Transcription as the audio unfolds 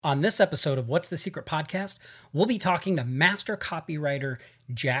On this episode of What's the Secret Podcast, we'll be talking to master copywriter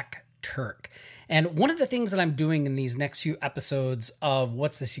Jack Turk. And one of the things that I'm doing in these next few episodes of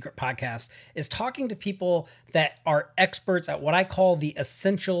What's the Secret Podcast is talking to people that are experts at what I call the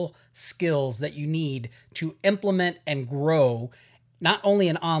essential skills that you need to implement and grow not only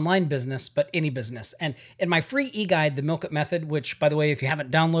an online business, but any business. And in my free e-guide, The Milk It Method, which, by the way, if you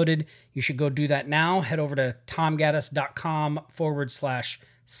haven't downloaded, you should go do that now. Head over to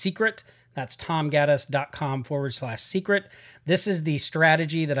tomgaddis.com/secret. That's tomgaddis.com/secret. This is the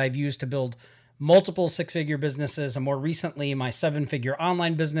strategy that I've used to build multiple six-figure businesses, and more recently, my seven-figure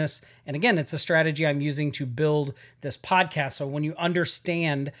online business. And again, it's a strategy I'm using to build this podcast. So when you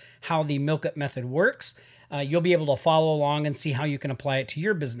understand how the Milk It Method works, you'll be able to follow along and see how you can apply it to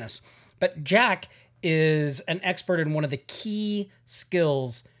your business. But Jack is an expert in one of the key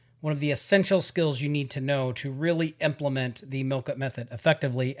skills, one of the essential skills you need to know to really implement the Milk It Method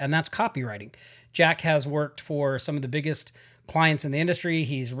effectively, and that's copywriting. Jack has worked for some of the biggest clients in the industry.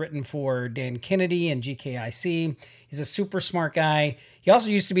 He's written for Dan Kennedy and GKIC. He's a super smart guy. He also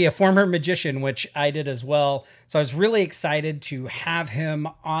used to be a former magician, which I did as well. So I was really excited to have him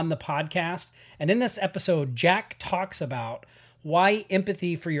on the podcast. And in this episode, Jack talks about why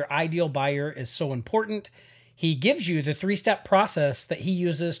empathy for your ideal buyer is so important. He gives you the three-step process that he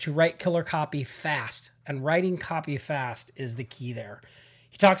uses to write killer copy fast, and writing copy fast is the key there.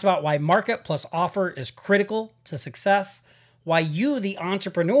 He talks about why market plus offer is critical to success, why you, the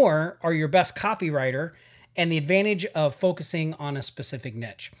entrepreneur, are your best copywriter, and the advantage of focusing on a specific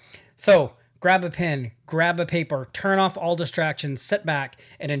niche. So grab a pen, grab a paper, turn off all distractions, sit back,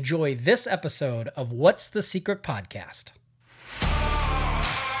 and enjoy this episode of What's the Secret Podcast.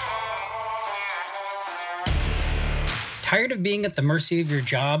 Tired of being at the mercy of your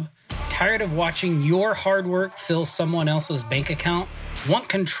job? Tired of watching your hard work fill someone else's bank account? Want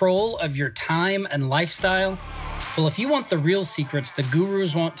control of your time and lifestyle? Well, if you want the real secrets the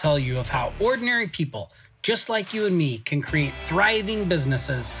gurus won't tell you of how ordinary people, just like you and me, can create thriving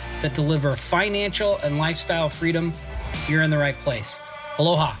businesses that deliver financial and lifestyle freedom, you're in the right place.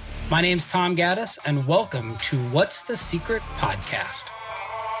 Aloha, my name's Tom Gaddis, and welcome to What's the Secret Podcast.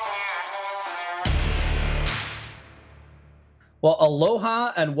 Well,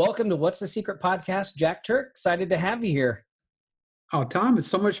 aloha and welcome to What's the Secret Podcast. Jack Turk, excited to have you here. Oh, Tom, it's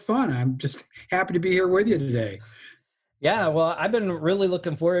so much fun. I'm just happy to be here with you today. Yeah, well, I've been really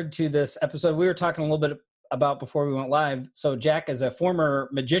looking forward to this episode. We were talking a little bit about before we went live. So Jack is a former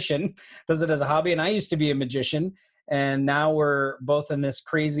magician, does it as a hobby, and I used to be a magician. And now we're both in this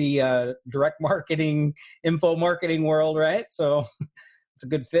crazy direct marketing, info marketing world, right? So it's a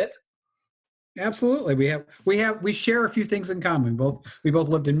good fit. Absolutely. We share a few things in common. We both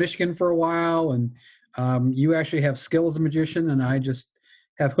lived in Michigan for a while, and you actually have skill as a magician, and I just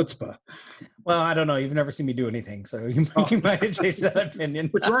have chutzpah. Well, I don't know. You've never seen me do anything, so you might have changed that opinion.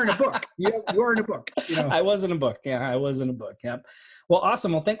 But you are in a book. You are in a book. You know. I was in a book. Yeah, I was in a book. Yep. Well,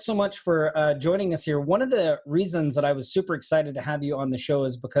 awesome. Well, thanks so much for joining us here. One of the reasons that I was super excited to have you on the show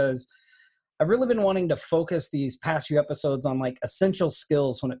is because I've really been wanting to focus these past few episodes on like essential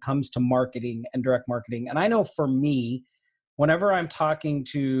skills when it comes to marketing and direct marketing. And I know for me, whenever I'm talking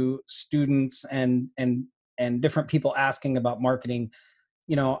to students and different people asking about marketing,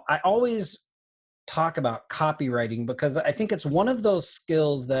 you know, I always talk about copywriting because I think it's one of those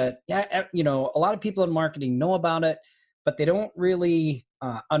skills that, you know, a lot of people in marketing know about it, but they don't really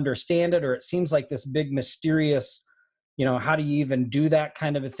understand it, or it seems like this big mysterious, you know, how do you even do that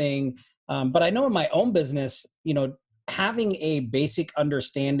kind of a thing? But I know in my own business, you know, having a basic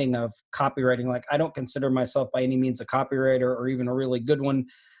understanding of copywriting, like I don't consider myself by any means a copywriter or even a really good one,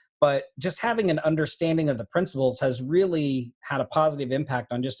 but just having an understanding of the principles has really had a positive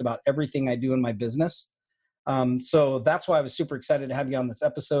impact on just about everything I do in my business. So that's why I was super excited to have you on this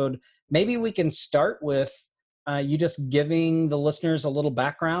episode. Maybe we can start with you just giving the listeners a little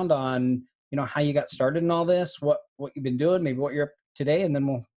background on, you know, how you got started in all this, what you've been doing, maybe what you're up today, and then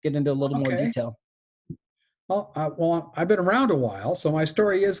we'll get into a little more detail. Well, I've been around a while, so my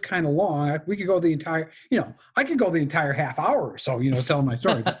story is kind of long. We could go the entire, I could go the entire half hour or so, telling my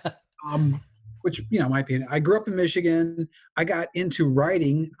story. Which, might be. I grew up in Michigan. I got into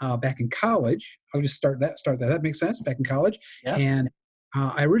writing back in college. I'll just start that. That makes sense. Back in college, yeah. And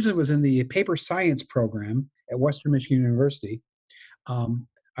I originally was in the paper science program at Western Michigan University.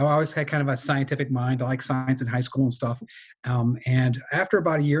 I always had kind of a scientific mind. I like science in high school and stuff. And after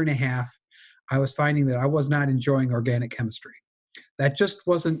about a year and a half, I was finding that I was not enjoying organic chemistry. That just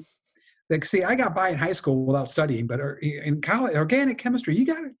wasn't Like, see, I got by in high school without studying, but in college, organic chemistry, you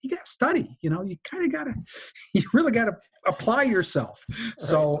gotta study. You kind of gotta, you really gotta apply yourself. Right.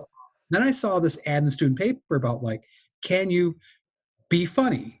 So then I saw this ad in the student paper about like, can you be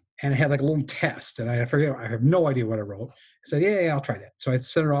funny? And it had like a little test, and I forget, I have no idea what I wrote. I said, yeah, I'll try that. So I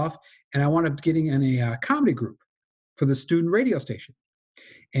sent it off, and I wound up getting in a comedy group for the student radio station.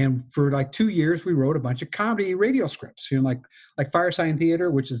 And for like 2 years, we wrote a bunch of comedy radio scripts, like Firesign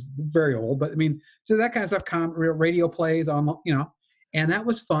Theater, which is very old, but I mean, so that kind of stuff, radio plays on, and that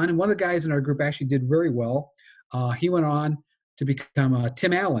was fun. And one of the guys in our group actually did very well. He went on to become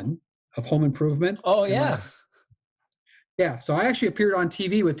Tim Allen of Home Improvement. Oh yeah. Yeah. So I actually appeared on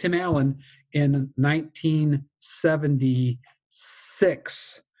TV with Tim Allen in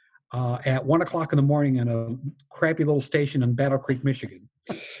 1976 at 1:00 in the morning on a crappy little station in Battle Creek, Michigan.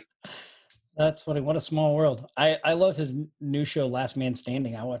 That's funny. What a small world. I love his new show, Last Man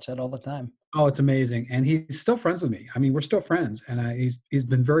Standing. I watch that all the time. Oh, it's amazing. And he's still friends with me. I mean, we're still friends. And he's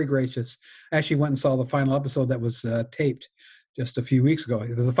been very gracious. I actually went and saw the final episode that was taped just a few weeks ago.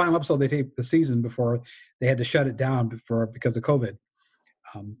 It was the final episode they taped the season before they had to shut it down because of COVID.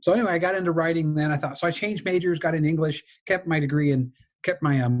 So anyway, I got into writing then. So I changed majors, got in English, kept my degree and kept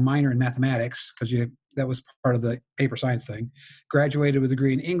my minor in mathematics because that was part of the paper science thing. Graduated with a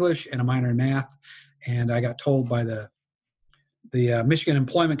degree in English and a minor in math. And I got told by the Michigan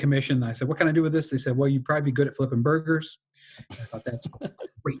Employment Commission, I said, what can I do with this? They said, well, you'd probably be good at flipping burgers. I thought, that's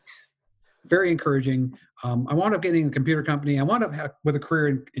great. Very encouraging. I wound up getting a computer company. I wound up with a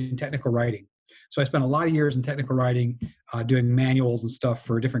career in technical writing. So I spent a lot of years in technical writing, doing manuals and stuff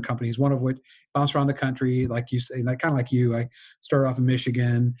for different companies, one of which bounced around the country, like you say, kind of like you. I started off in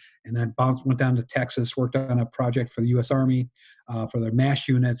Michigan and then went down to Texas, worked on a project for the U.S. Army for their MASH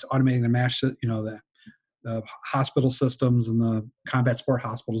units, automating the MASH, the hospital systems and the combat support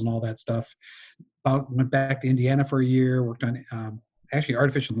hospitals and all that stuff. Went back to Indiana for a year, worked on actually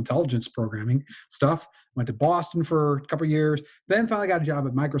artificial intelligence programming stuff. Went to Boston for a couple of years, then finally got a job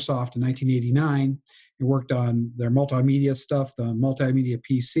at Microsoft in 1989 and worked on their multimedia stuff, the multimedia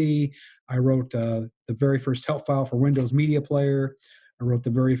PC. I wrote the very first help file for Windows Media Player. I wrote the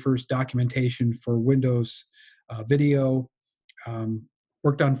very first documentation for Windows Video.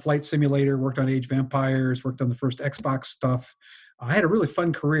 Worked on Flight Simulator, worked on Age of Empires, worked on the first Xbox stuff. I had a really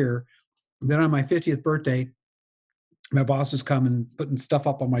fun career. Then on my 50th birthday, my boss was coming, putting stuff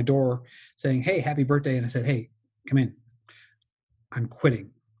up on my door saying, hey, happy birthday. And I said, hey, come in. I'm quitting.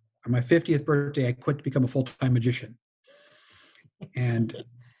 On my 50th birthday, I quit to become a full-time magician. And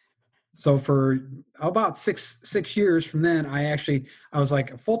so for about six years from then, I was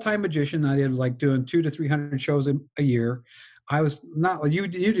like a full-time magician. I did like doing 200 to 300 shows a year. I was not like you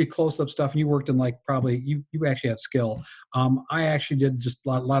did close-up stuff and you worked in like probably you actually had skill. I actually did just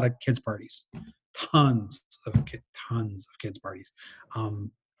a lot of kids parties, tons of kids parties, 200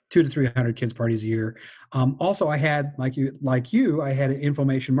 to 300 kids parties a year. Also, I had like you, I had an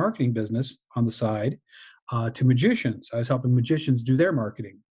information marketing business on the side to magicians. I was helping magicians do their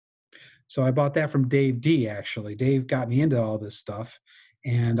marketing. So I bought that from Dave D. Actually, Dave got me into all this stuff,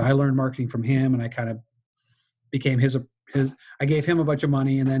 and I learned marketing from him, and I kind of became his. I gave him a bunch of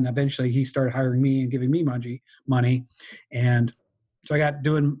money, and then eventually he started hiring me and giving me money, and so I got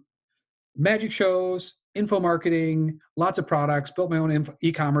doing magic shows, info marketing, lots of products, built my own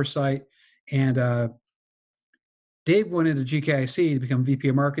e-commerce site. And Dave went into GKIC to become VP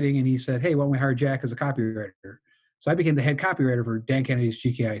of marketing. And he said, hey, why don't we hire Jack as a copywriter? So I became the head copywriter for Dan Kennedy's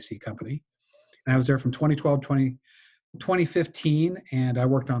GKIC company. And I was there from 2015. And I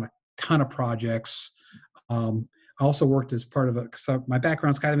worked on a ton of projects. I also worked as part of so my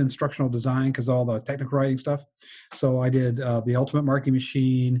background's kind of instructional design because all the technical writing stuff. So I did the Ultimate Marketing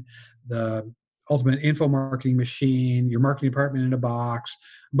Machine, the Ultimate Info Marketing Machine, your marketing department in a box,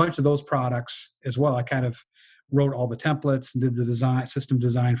 a bunch of those products as well. I kind of wrote all the templates and did the system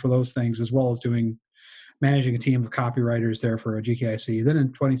design for those things, as well as managing a team of copywriters there for a GKIC. Then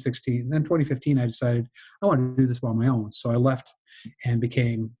in 2015, I decided I want to do this by my own. So I left and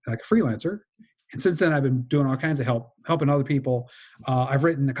became like a freelancer. And since then, I've been doing all kinds of helping other people. I've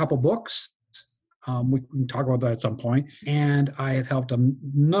written a couple books. We can talk about that at some point. And I have helped a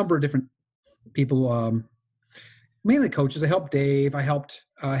number of different people, mainly coaches. I helped Dave. I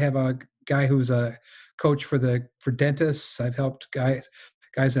have a guy who's a coach for dentists. I've helped guys,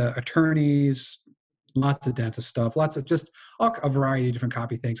 attorneys, lots of dentist stuff, lots of just a variety of different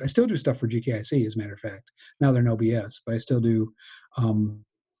copy things. I still do stuff for GKIC, as a matter of fact. Now they're no BS, but I still do.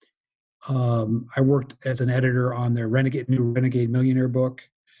 I worked as an editor on their Renegade Millionaire book.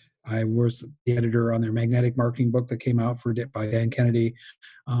 I was the editor on their magnetic marketing book that came out by Dan Kennedy.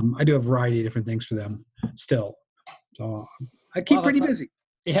 I do a variety of different things for them still. So I Wow, keep pretty busy.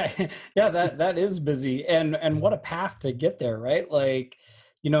 yeah, yeah, that is busy, and what a path to get there, right? Like,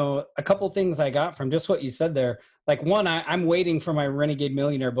 a couple things I got from just what you said there. Like, one, I'm waiting for my Renegade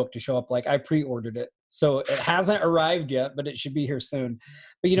Millionaire book to show up. Like, I pre-ordered it, so it hasn't arrived yet, but it should be here soon.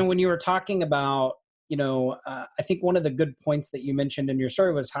 But when you were talking about, I think one of the good points that you mentioned in your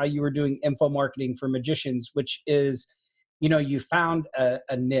story was how you were doing info marketing for magicians, which is, you found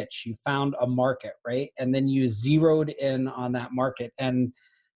a niche, you found a market, right? And then you zeroed in on that market. And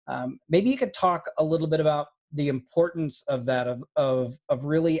maybe you could talk a little bit about the importance of that, of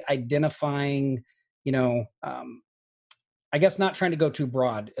really identifying, I guess not trying to go too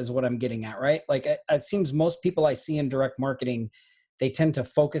broad is what I'm getting at, right? Like it seems most people I see in direct marketing, they tend to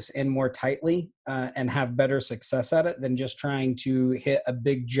focus in more tightly and have better success at it than just trying to hit a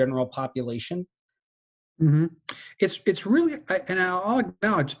big general population. Hmm. It's really, and I'll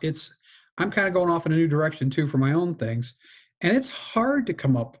acknowledge it's. I'm kind of going off in a new direction too for my own things, and it's hard to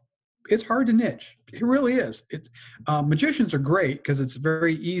come up. It's hard to niche. It really is. It's magicians are great because it's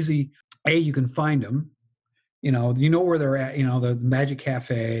very easy. You can find them. You know where they're at. The Magic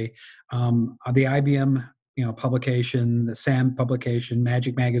Cafe, the IBM, publication, the SAM publication,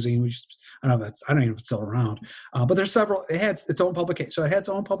 Magic Magazine, which I don't know. I don't even know if it's still around. But there's several. It had its own publication, so it had its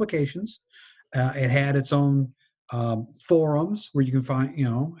own publications. It had its own forums where you can find,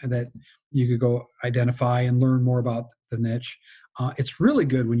 and that you could go identify and learn more about the niche. It's really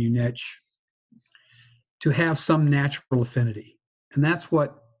good when you niche to have some natural affinity, and that's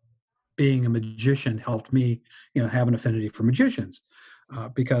what being a magician helped me, have an affinity for magicians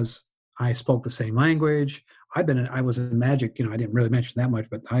because I spoke the same language. I was in magic. I didn't really mention that much,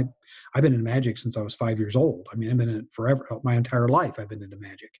 but I've been in magic since I was 5 years old. I mean, I've been in it forever. My entire life, I've been into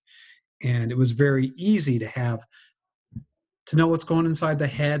magic, and it was very easy to know what's going inside the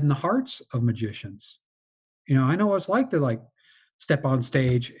head and the hearts of magicians. I know what it's like to step on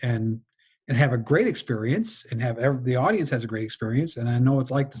stage and have a great experience and the audience has a great experience. And I know what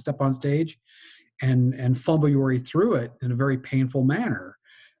it's like to step on stage and fumble your way through it in a very painful manner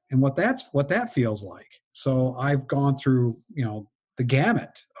and what that feels like. So I've gone through, the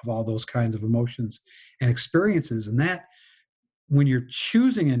gamut of all those kinds of emotions and experiences. And that when you're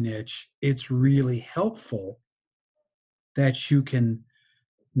choosing a niche, it's really helpful that you can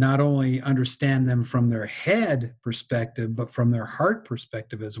not only understand them from their head perspective, but from their heart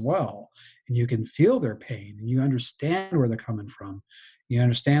perspective as well. And you can feel their pain and you understand where they're coming from. You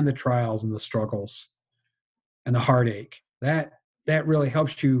understand the trials and the struggles and the heartache. That really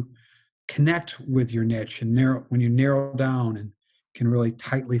helps you connect with your niche and when you narrow down and can really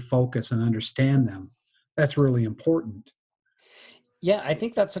tightly focus and understand them. That's really important. Yeah, I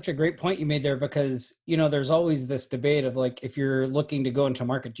think that's such a great point you made there because, there's always this debate of like, if you're looking to go into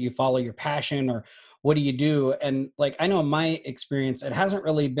market, do you follow your passion or what do you do? And like, I know in my experience, it hasn't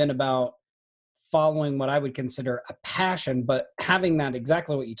really been about following what I would consider a passion, but having that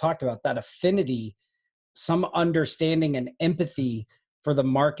exactly what you talked about, that affinity, some understanding and empathy for the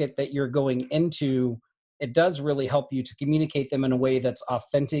market that you're going into. It does really help you to communicate them in a way that's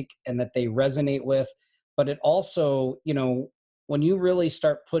authentic and that they resonate with. But it also, when you really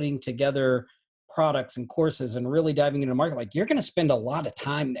start putting together products and courses and really diving into the market, like you're going to spend a lot of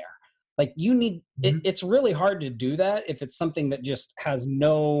time there. Like Mhm. it's really hard to do that if it's something that just has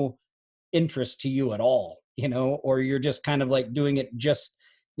no interest to you at all, or you're just kind of like doing it just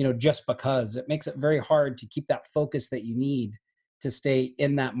because. It makes it very hard to keep that focus that you need to stay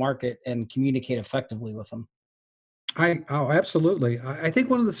in that market and communicate effectively with them. Absolutely. I think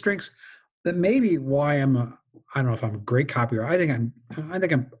one of the strengths that maybe why I don't know if I'm a great copywriter.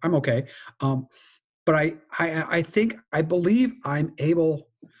 I'm okay. Um, but I think I believe I'm able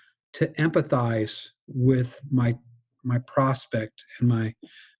to empathize with my prospect and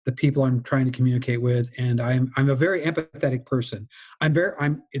the people I'm trying to communicate with, and I'm a very empathetic person.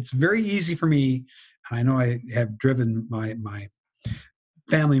 It's very easy for me. I know I have driven my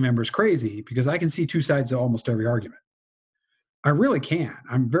family members crazy because I can see two sides of almost every argument. I really can.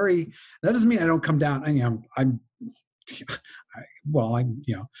 That doesn't mean I don't come down. I, well,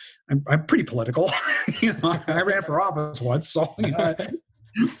 I'm pretty political. I ran for office once, so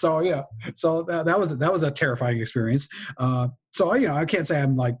so yeah, so that was a terrifying experience. So I can't say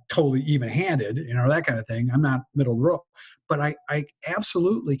I'm like totally even-handed, that kind of thing. I'm not middle of the road, but I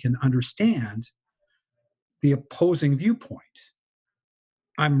absolutely can understand the opposing viewpoint.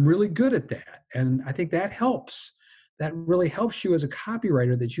 I'm really good at that, and I think that helps. that really helps you as a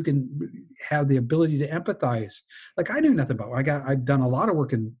copywriter, that you can have the ability to empathize. Like I knew nothing about. I've done a lot of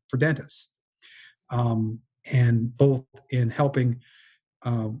work for dentists, and both in helping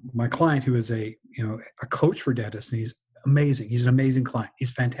my client, who is a coach for dentists, and he's amazing. He's an amazing client.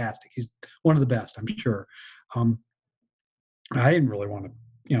 He's fantastic. He's one of the best, I'm sure. Um, I didn't really want to,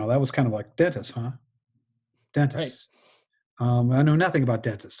 that was kind of like dentists, huh? Right. Dentists. I know nothing about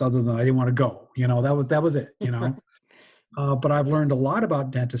dentists other than I didn't want to go. That was it. But I've learned a lot about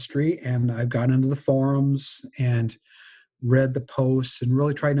dentistry, and I've gotten into the forums and read the posts and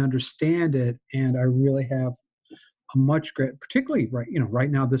really tried to understand it. And I really have a much great, particularly right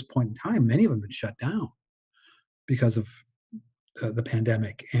now at this point in time, many of them have been shut down because of the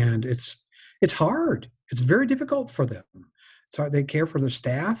pandemic, and it's hard. It's very difficult for them. It's hard. They care for their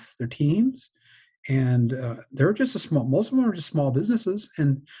staff, their teams, and they're just most of them are just small businesses.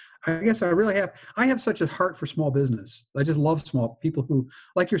 And I guess I have such a heart for small business. I just love small people who,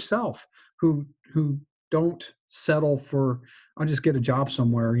 like yourself, who don't settle for, I'll just get a job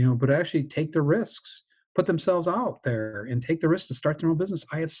somewhere, but actually take the risks, put themselves out there and take the risk to start their own business.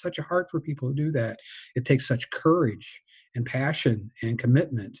 I have such a heart for people who do that. It takes such courage and passion and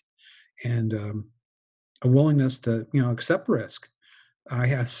commitment, and a willingness to accept risk.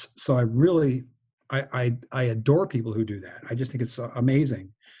 So I really I adore people who do that. I just think it's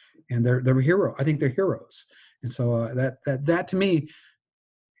amazing, and they're a hero. I think they're heroes, and so that to me,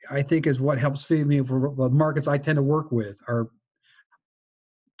 I think, is what helps feed me for the markets I tend to work with are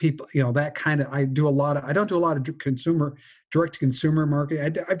people. That kind of, I don't do a lot of direct to consumer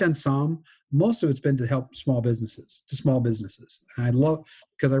marketing. I've done some. Most of it's been to help small businesses, and I love,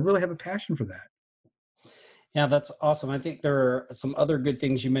 because I really have a passion for that. Yeah, that's awesome. I think there are some other good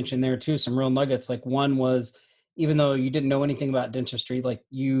things you mentioned there too, some real nuggets. Like one was, even though you didn't know anything about dentistry, like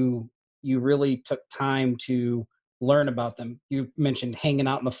you really took time to learn about them. You mentioned hanging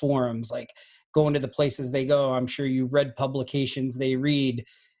out in the forums, like going to the places they go. I'm sure you read publications they read,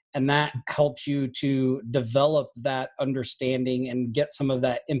 and that helps you to develop that understanding and get some of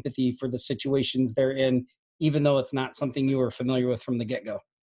that empathy for the situations they're in, even though it's not something you were familiar with from the get-go.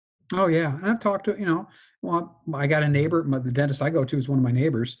 Oh yeah, and I've talked to well, I got a neighbor. The dentist I go to is one of my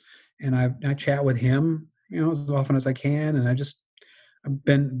neighbors, and I chat with him, as often as I can. And I've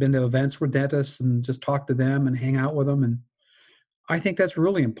been to events with dentists and just talk to them and hang out with them. And I think that's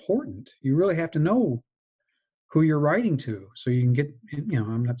really important. You really have to know who you're writing to, so you can get.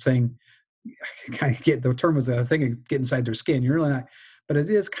 I'm not saying kind of get, the term was a thing of get inside their skin. You're really not, but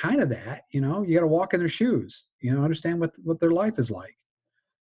it is kind of that. You got to walk in their shoes. Understand what their life is like,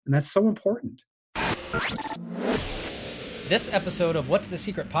 and that's so important. This episode of What's the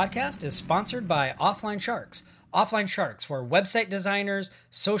Secret podcast is sponsored by Offline Sharks. Offline Sharks, where website designers,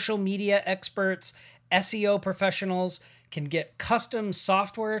 social media experts, SEO professionals can get custom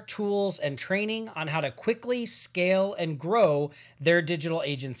software, tools, and training on how to quickly scale and grow their digital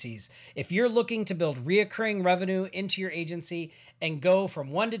agencies. If you're looking to build reoccurring revenue into your agency and go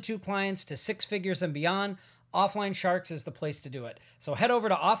from 1 to 2 clients to 6 figures and beyond, Offline Sharks is the place to do it. So head over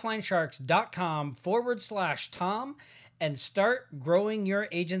to offlinesharks.com/Tom and start growing your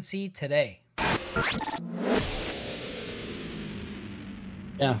agency today.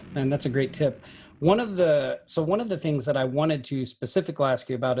 Yeah, man, that's a great tip. One of the things that I wanted to specifically ask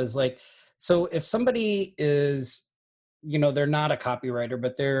you about is, like, so if somebody is, they're not a copywriter,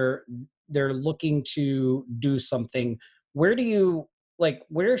 but they're looking to do something, where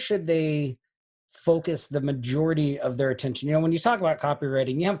should they focus the majority of their attention? When you talk about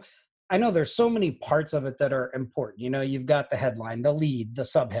copywriting, I know there's so many parts of it that are important. You've got the headline, the lead, the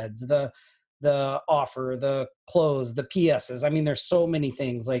subheads, the offer, the close, the PSs. I mean, there's so many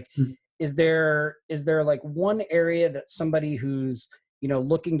things. Like, is there like one area that somebody who's,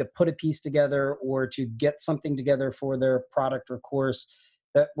 looking to put a piece together or to get something together for their product or course,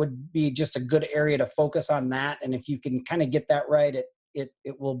 that would be just a good area to focus on that? And if you can kind of get that right, it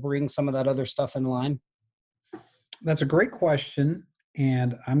will bring some of that other stuff in line? That's a great question,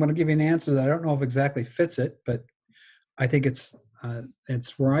 and I'm going to give you an answer that I don't know if exactly fits it, but I think it's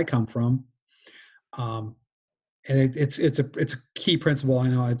where I come from, and it's a key principle. I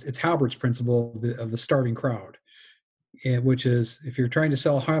know it's Halbert's principle of the starving crowd, which is, if you're trying to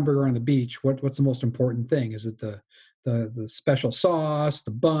sell a hamburger on the beach, what's the most important thing? Is it the special sauce,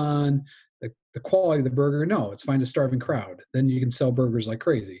 the bun, the quality of the burger? No, it's find a starving crowd. Then you can sell burgers like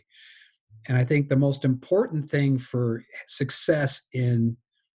crazy. And I think the most important thing for success in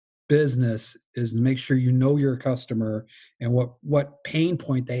business is to make sure you know your customer and what pain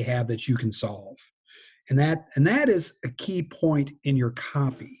point they have that you can solve. And that is a key point in your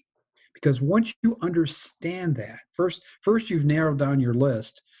copy, Because once you understand that, first you've narrowed down your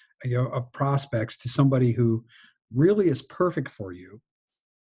list, of prospects to somebody who really is perfect for you,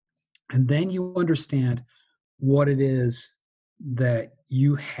 and then you understand what it is that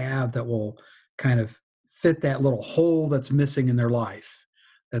you have that will kind of fit that little hole that's missing in their life.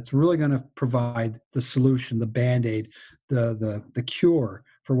 That's really going to provide the solution, the band-aid, the cure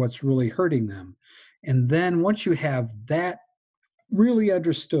for what's really hurting them. And then once you have that really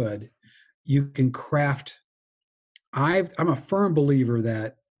understood, you can craft. I'm a firm believer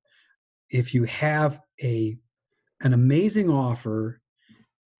that if you have an amazing offer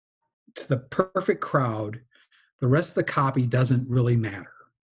to the perfect crowd, the rest of the copy doesn't really matter.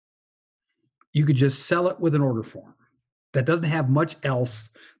 You could just sell it with an order form that doesn't have much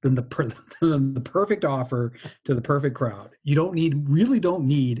else than than the perfect offer to the perfect crowd. You really don't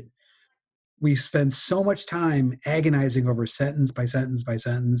need. We spend so much time agonizing over sentence by sentence by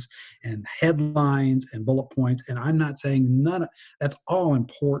sentence and headlines and bullet points. And I'm not saying that's all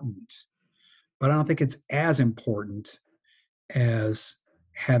important, but I don't think it's as important as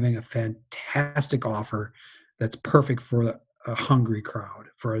having a fantastic offer that's perfect for a hungry crowd,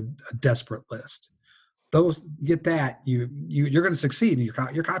 for a desperate list. Those get that, you're going to succeed, and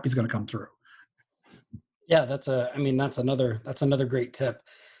your copy is going to come through. Yeah, that's another great tip.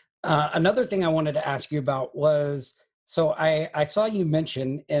 Another thing I wanted to ask you about was, so I saw you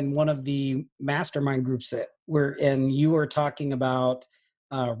mention in one of the mastermind groups that we're in, you were talking about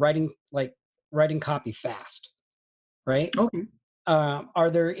writing copy fast, right? Okay. Are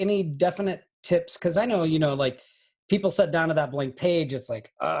there any definite tips? Because I know, like people sit down to that blank page, it's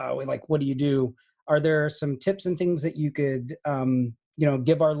like, what do you do? Are there some tips and things that you could,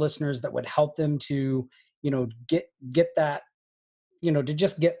 give our listeners that would help them to, get that, to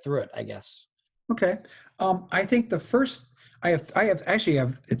just get through it, I guess? Okay. I think the first I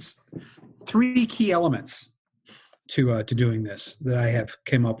have it's three key elements to doing this that I have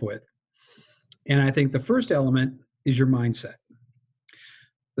came up with. And I think the first element is your mindset.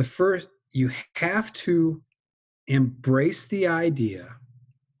 You have to embrace the idea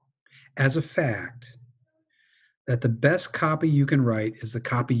as a fact that the best copy you can write is the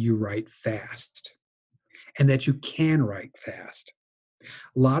copy you write fast, and that you can write fast.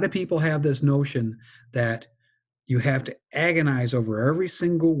 A lot of people have this notion that you have to agonize over every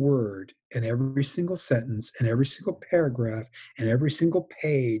single word and every single sentence and every single paragraph and every single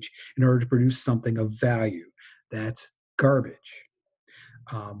page in order to produce something of value. That's garbage.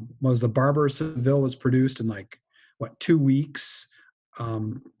 Was the Barber of Seville was produced in 2 weeks.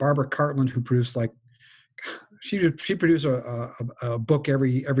 Barbara Cartland, who produced she produced a book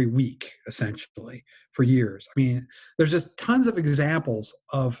every week essentially for years. I mean, there's just tons of examples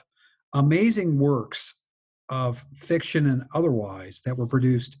of amazing works of fiction and otherwise that were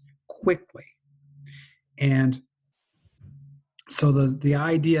produced quickly. And so the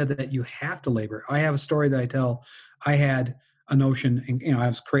idea that you have to labor. I have a story that I tell. I had a notion, and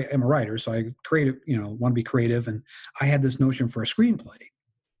I'm a writer, so I want to be creative, and I had this notion for a screenplay.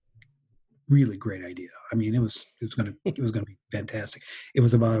 Really great idea. I mean, it was gonna be fantastic. It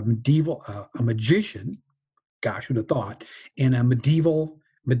was about a magician. Gosh, who'd have thought? In a medieval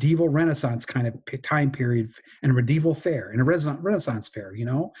Renaissance kind of time period, and a medieval fair, and a Renaissance fair,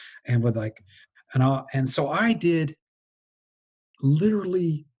 and with and so I did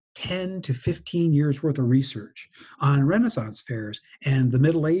literally 10 to 15 years worth of research on Renaissance fairs and the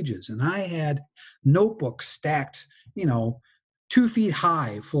Middle Ages. And I had notebooks stacked, 2 feet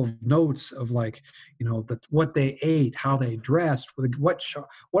high, full of notes of what they ate, how they dressed, what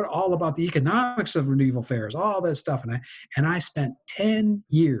all about the economics of medieval fairs, all this stuff. And I spent 10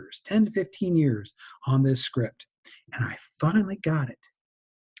 to 15 years on this script. And I finally got it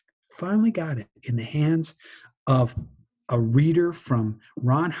in the hands of a reader from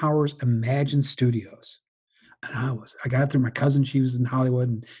Ron Howard's Imagine Studios. And I got it through my cousin. She was in Hollywood,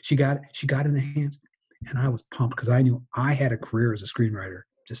 and she got it in the hands. And I was pumped because I knew I had a career as a screenwriter,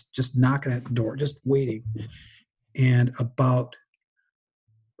 just knocking at the door, just waiting. And about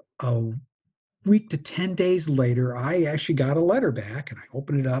a week to 10 days later, I actually got a letter back, and I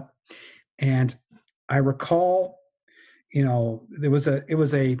opened it up, and I recall, it was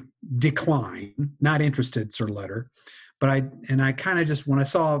a decline, not interested sort of letter. But I kind of just, when I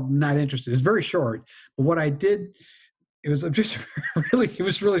saw not interested, it's very short. But what I did, it was just really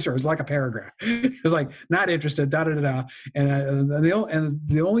short. It was like a paragraph. It was like, not interested, da da da da. And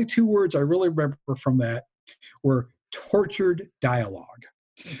the only 2 words I really remember from that were tortured dialogue.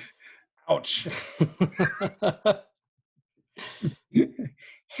 Ouch.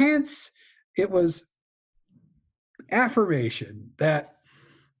 Hence, it was affirmation that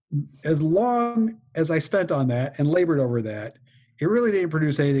as long as I spent on that and labored over that, it really didn't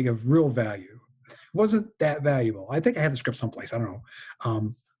produce anything of real value. It wasn't that valuable. I think I have the script someplace. I don't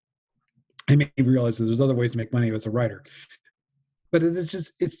know. I made me realize that there's other ways to make money as a writer. But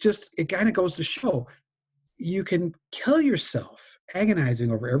it kind of goes to show you can kill yourself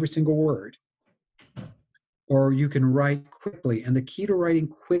agonizing over every single word, or you can write quickly. And the key to writing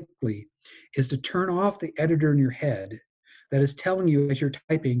quickly is to turn off the editor in your head that is telling you as you're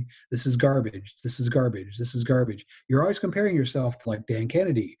typing, this is garbage, this is garbage, this is garbage. You're always comparing yourself to like Dan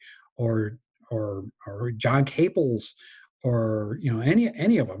Kennedy or John Caples or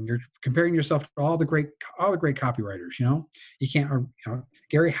any of them. You're comparing yourself to all the great copywriters. You can't, or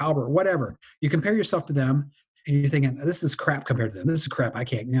Gary Halbert, whatever. You compare yourself to them, and you're thinking, this is crap compared to them. This is crap. I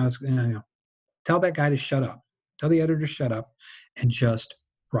can't. Tell that guy to shut up. Tell the editor to shut up, and just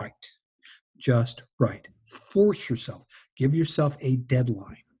write. Just write. Force yourself. Give yourself a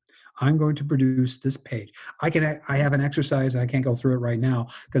deadline. I'm going to produce this page. I have an exercise. I can't go through it right now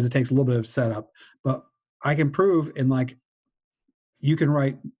because it takes a little bit of setup, but I can prove you can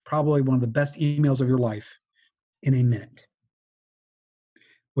write probably one of the best emails of your life in a minute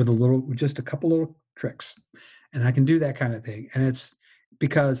with just a couple little tricks. And I can do that kind of thing. And it's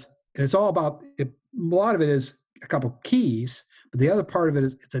because it's all about it. A lot of it is a couple keys, but the other part of it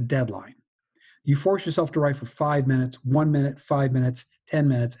is it's a deadline. You force yourself to write for 5 minutes, 1 minute, 5 minutes, 10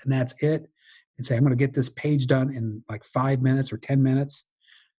 minutes, and that's it. And say, I'm going to get this page done in like 5 minutes or 10 minutes.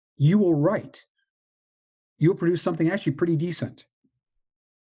 You will write. You will produce something actually pretty decent.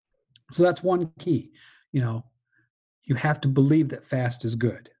 So that's one key. You have to believe that fast is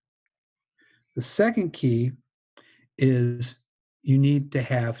good. The second key is you need to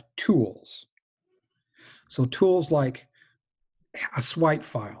have tools. So tools like a swipe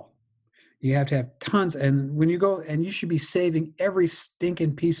file. You have to have tons. And when you go, and you should be saving every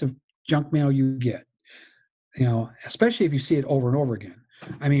stinking piece of junk mail you get, especially if you see it over and over again.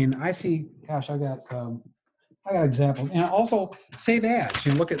 I mean, I see, gosh, I got examples. And also save ads.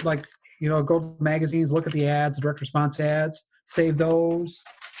 Look at go to magazines, look at the ads, direct response ads, save those,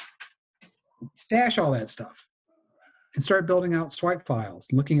 stash all that stuff, and start building out swipe files,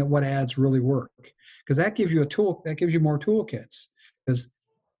 looking at what ads really work. Because that gives you gives you more toolkits. Because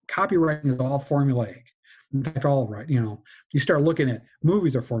copywriting is all formulaic. In fact, you start looking at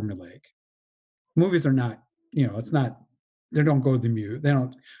movies are formulaic. Movies are not, it's not, they don't go to the muse. They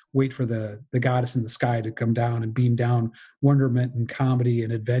don't wait for the goddess in the sky to come down and beam down wonderment and comedy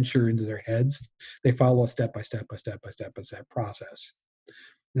and adventure into their heads. They follow a step by step process.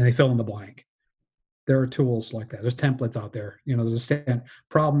 And they fill in the blank. There are tools like that. There's templates out there. There's a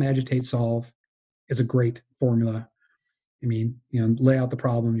problem, agitate, solve is a great formula. I mean, lay out the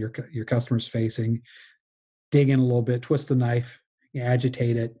problem your customer's facing, dig in a little bit, twist the knife,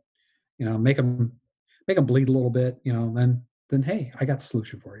 agitate it, make them bleed a little bit, then hey, I got the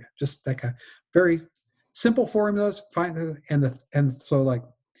solution for you. Just that kind of very simple formulas. So like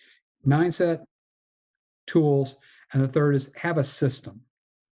mindset, tools, and the third is have a system.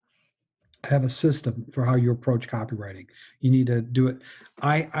 Have a system for how you approach copywriting. You need to do it.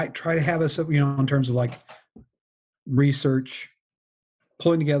 I try to have a, in terms of like research,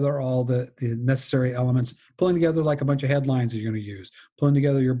 pulling together all the necessary elements, pulling together like a bunch of headlines that you're going to use, pulling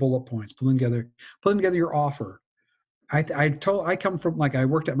together your bullet points, pulling together your offer. I come from, like, I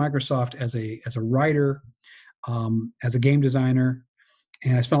worked at Microsoft as a writer, as a game designer,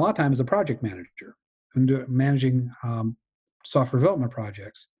 and I spent a lot of time as a project manager and managing software development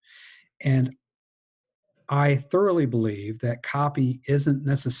projects. And I thoroughly believe that copy isn't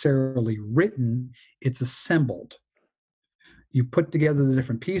necessarily written, it's assembled. You put together the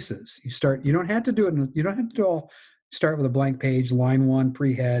different pieces. You don't have to do it. You don't have to all start with a blank page. Line 1,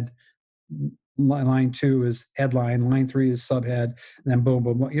 pre-head. Line 2 is headline. Line 3 is subhead. And then boom,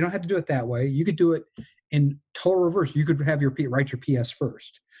 boom, boom. You don't have to do it that way. You could do it in total reverse. You could have write your PS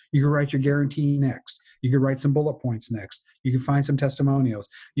first. You could write your guarantee next. You could write some bullet points next. You can find some testimonials.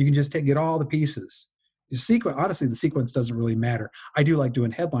 You can just get all the pieces. Honestly, the sequence doesn't really matter. I do like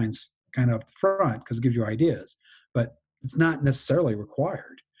doing headlines kind of up the front because it gives you ideas, but it's not necessarily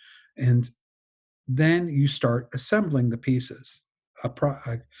required. And then you start assembling the pieces.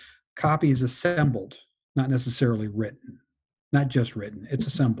 A copy is assembled, not necessarily written, not just written. It's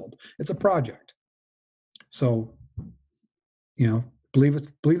assembled. It's a project. So, believe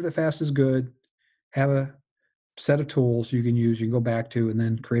that fast is good. Have a set of tools you can use, you can go back to, and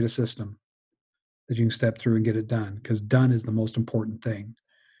then create a system that you can step through and get it done, because done is the most important thing.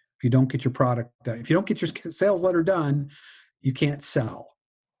 If you don't get your product done, if you don't get your sales letter done, you can't sell.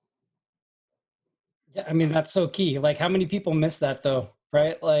 Yeah, I mean, that's so key. Like, how many people miss that though?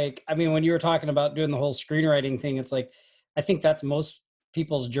 right? Like, I mean, when you were talking about doing the whole screenwriting thing, it's like, I think that's most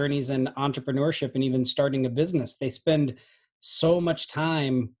people's journeys in entrepreneurship and even starting a business. They spend so much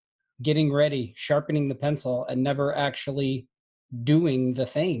time getting ready, sharpening the pencil, and never actually doing the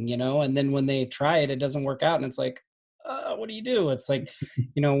thing, and then when they try it, it doesn't work out. And it's like, what do you do? It's like,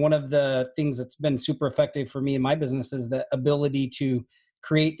 one of the things that's been super effective for me in my business is the ability to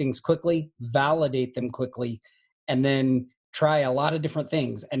create things quickly, validate them quickly, and then try a lot of different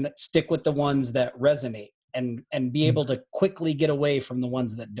things and stick with the ones that resonate, and be able to quickly get away from the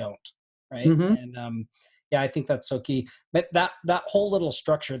ones that don't. Right. Mm-hmm. And yeah, I think that's so key. But that whole little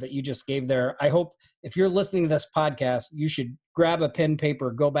structure that you just gave there, I hope if you're listening to this podcast, you should grab a pen,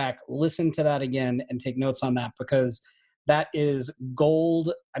 paper, go back, listen to that again, and take notes on that, because that is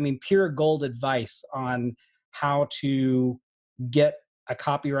gold. I mean, pure gold advice on how to get a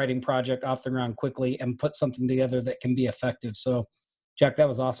copywriting project off the ground quickly and put something together that can be effective. So, Jack, that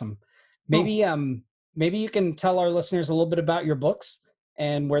was awesome. Oh, Maybe you can tell our listeners a little bit about your books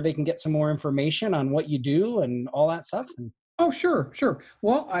and where they can get some more information on what you do and all that stuff. oh, sure, sure.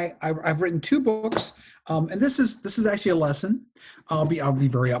 Well, I've written two books, and this is actually a lesson. I'll be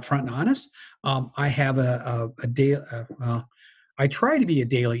very upfront and honest. I have a day. I try to be a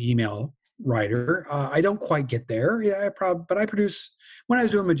daily email writer. I don't quite get there. Yeah, but I produce. When I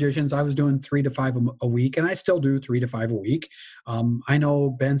was doing Magicians, I was doing 3 to 5 a week, and I still do 3 to 5 a week. I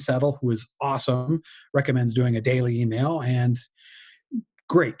know Ben Settle, who is awesome, recommends doing a daily email, and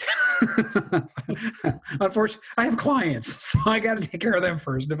great. Unfortunately, I have clients, so I got to take care of them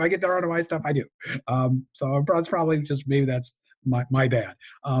first. If I get there onto my stuff, I do. So that's probably just maybe that's my bad.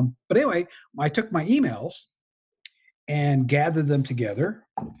 But anyway, I took my emails and gathered them together,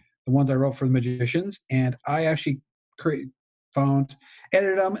 the ones I wrote for the Magicians, and I actually found,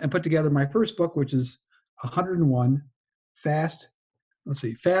 edited them, and put together my first book, which is 101 fast,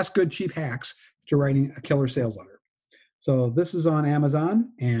 fast, good, cheap hacks to writing a killer sales letter. So this is on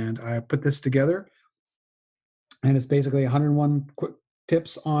Amazon, and I put this together, and it's basically 101 quick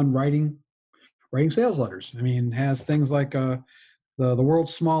tips on writing sales letters. I mean, it has things like the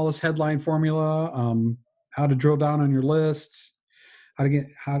world's smallest headline formula, how to drill down on your lists,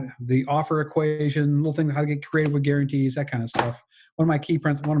 the offer equation, little things, how to get creative with guarantees, that kind of stuff. One of my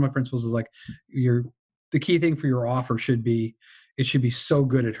principles is like the key thing for your offer should be it should be so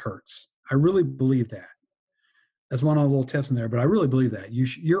good it hurts. I really believe that. That's one of the little tips in there, but I really believe that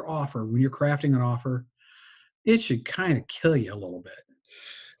your offer, when you're crafting an offer, it should kind of kill you a little bit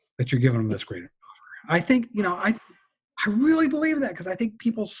that you're giving them this great offer. I think, I really believe that, because I think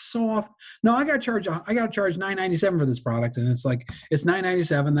people so often, no, I got to charge $9.97 for this product, and it's like it's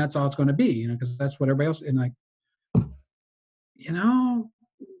 $9.97. That's all it's going to be, because that's what everybody else. And like,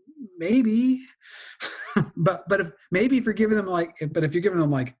 maybe, if you're giving them like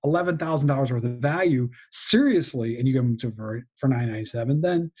 $11,000 worth of value seriously, and you give them for $9.97,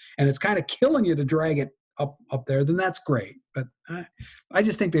 then, and it's kind of killing you to drag it up there, then that's great. But I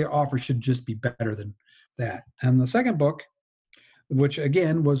just think the offer should just be better than that. And the second book, which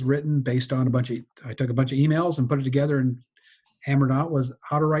again was written based on I took a bunch of emails and put it together and hammered out, was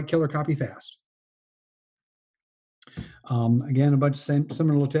How to Write Killer Copy Fast. Again, a bunch of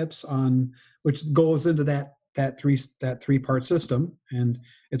similar little tips on which goes into that three-part system, and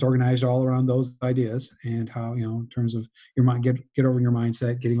it's organized all around those ideas, and how, in terms of your mind, get over your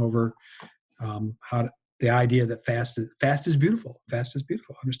mindset, getting over the idea that fast is beautiful. Fast is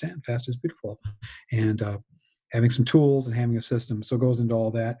beautiful. Understand, fast is beautiful, and having some tools and having a system. So it goes into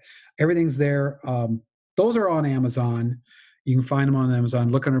all that. Everything's there. Those are on Amazon. You can find them on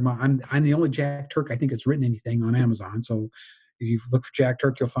Amazon. Look under I'm the only Jack Turk I think it's written anything on Amazon. So if you look for Jack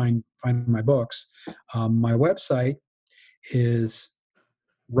Turk, you'll find my books. My website is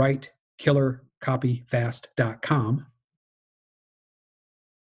writekillercopyfast.com.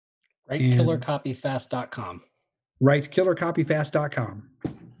 WriteKillerCopyFast.com. WriteKillerCopyFast.com.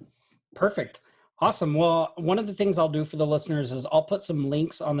 Perfect. Awesome. Well, one of the things I'll do for the listeners is I'll put some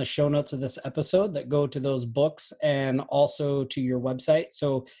links on the show notes of this episode that go to those books and also to your website.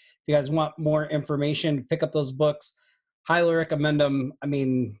 So if you guys want more information, pick up those books. Highly recommend them. I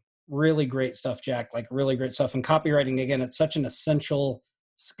mean, really great stuff, Jack, like really great stuff. And copywriting, again, it's such an essential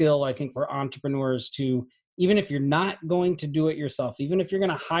skill, I think, for entrepreneurs to, even if you're not going to do it yourself, even if you're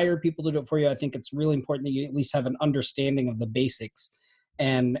going to hire people to do it for you, I think it's really important that you at least have an understanding of the basics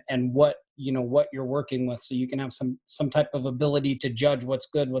and what you're working with, so you can have some type of ability to judge what's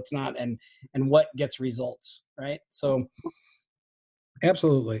good, what's not, and what gets results, right? So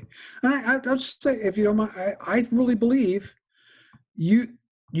absolutely. And I'll just say, if you don't mind, I really believe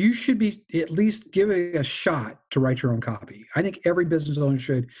you should be at least give it a shot to write your own copy. I think every business owner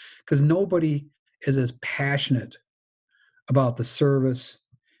should, because nobody is as passionate about the service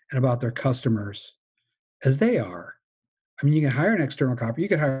and about their customers as they are. I mean, you can hire an external copy, you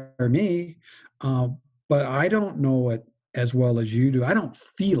could hire me, but I don't know it as well as you do. I don't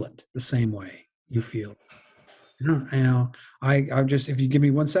feel it the same way you feel it. I just, if you give me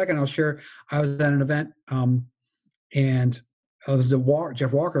 1 second, I'll share. I was at an event, and it was the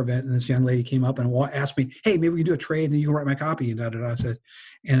Jeff Walker event, and this young lady came up and asked me, "Hey, maybe we can do a trade, and you can write my copy." And da da da. I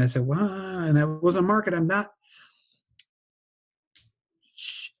said, "Well," and it was a market I'm not.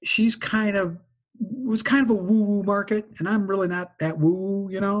 She's was kind of a woo-woo market, and I'm really not that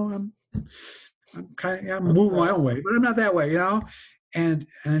woo-woo. I'm woo my own way, but I'm not that way. And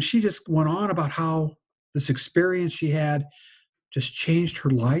she just went on about how this experience she had just changed her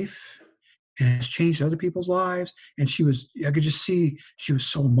life and has changed other people's lives. And I could just see she was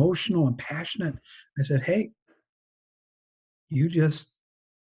so emotional and passionate. I said, "Hey, you just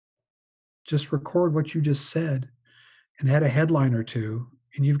record what you just said and add a headline or two,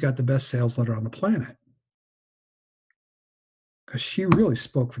 and you've got the best sales letter on the planet." Because she really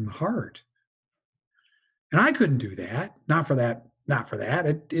spoke from the heart. And I couldn't do that. Not for that.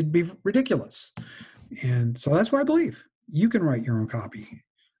 It'd be ridiculous. And so that's why I believe you can write your own copy.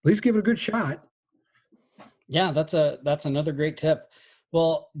 At least give it a good shot. Yeah, that's another great tip.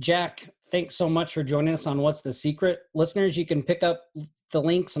 Well, Jack, thanks so much for joining us on What's the Secret. Listeners, you can pick up the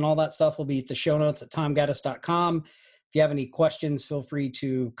links and all that stuff will be at the show notes at tomgaddis.com. If you have any questions, feel free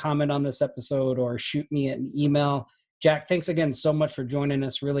to comment on this episode or shoot me an email. Jack, thanks again so much for joining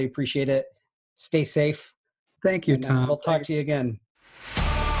us. Really appreciate it. Stay safe. Thank you, Tom. We'll talk to you again.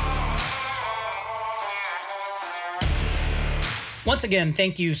 Once again,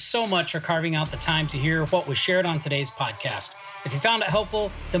 thank you so much for carving out the time to hear what was shared on today's podcast. If you found it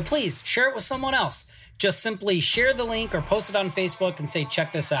helpful, then please share it with someone else. Just simply share the link or post it on Facebook and say,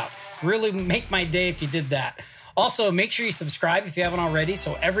 "Check this out." Really make my day if you did that. Also, make sure you subscribe if you haven't already,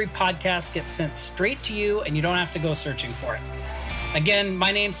 so every podcast gets sent straight to you and you don't have to go searching for it. Again,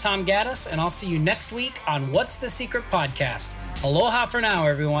 my name's Tom Gaddis, and I'll see you next week on What's the Secret Podcast. Aloha for now,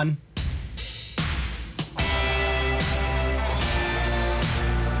 everyone.